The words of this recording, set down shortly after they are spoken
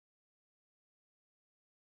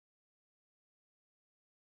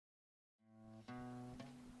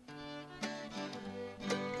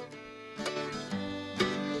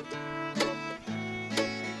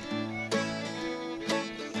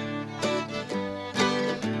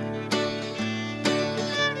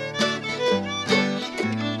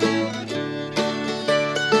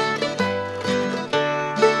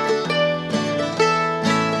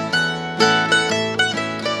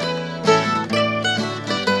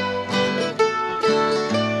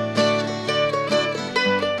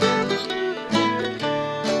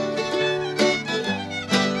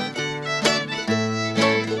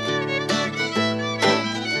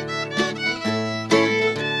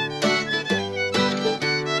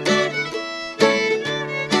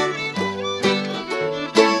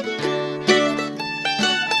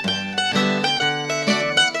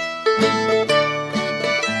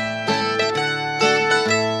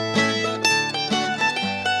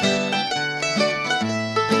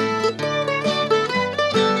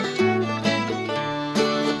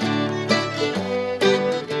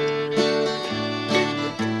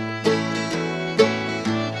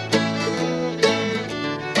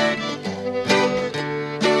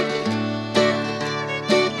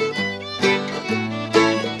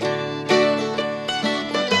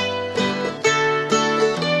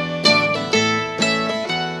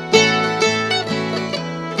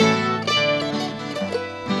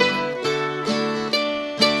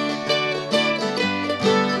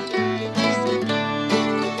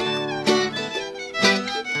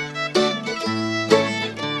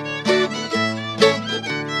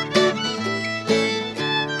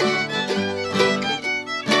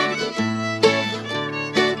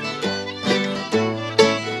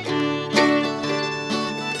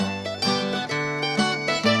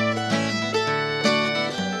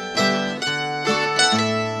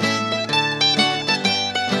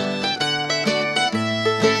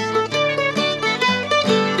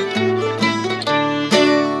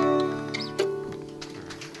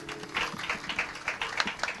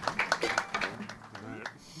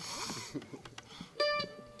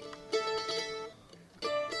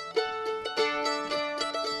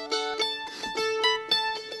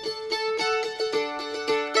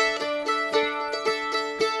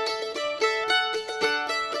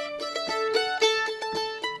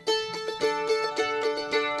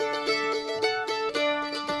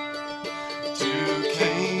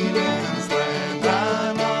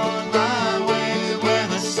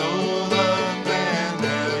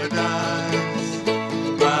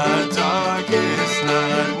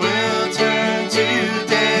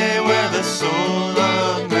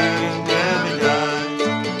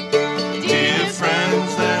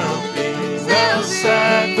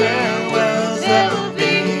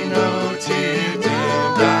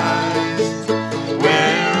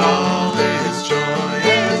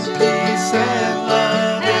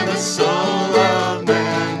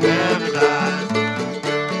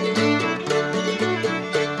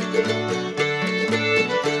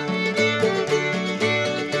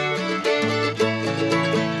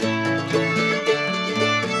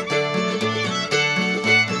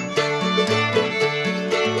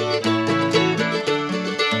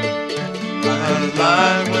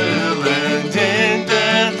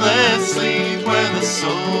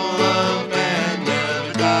soul of man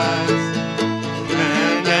never dies,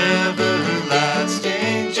 and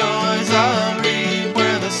everlasting joys I'll reap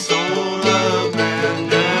where the soul of man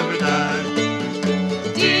never dies.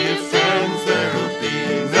 Dear friends, there'll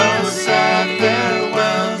be no sad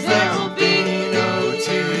farewells, there'll be no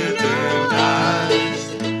tear-dim dies,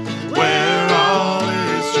 where all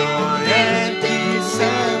is joy and peace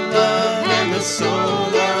and love, and the soul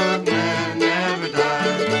of man never dies.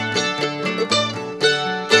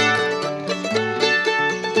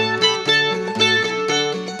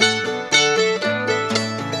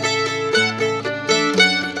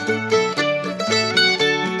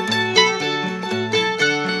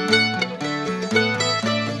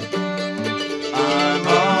 I'm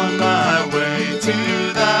on my way to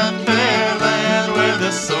that fair land where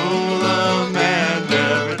the soul of man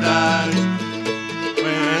never dies,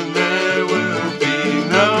 when there will be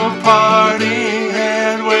no parting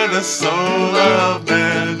and where the soul of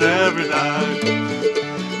man never dies.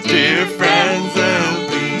 Dear friends, there'll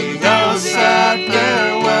be no sad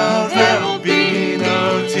farewells, there'll be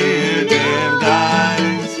no tear-dim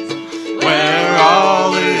dies, where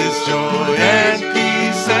all is joy and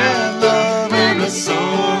peace and love, and the soul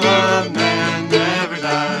of man never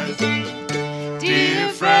dies. Dear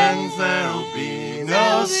friends, there'll be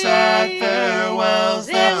no sad farewells,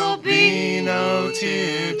 there'll be no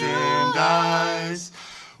tear-dim dies,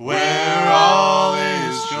 where all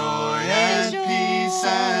is joy and peace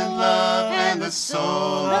and love, and the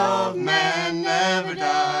soul of man never dies.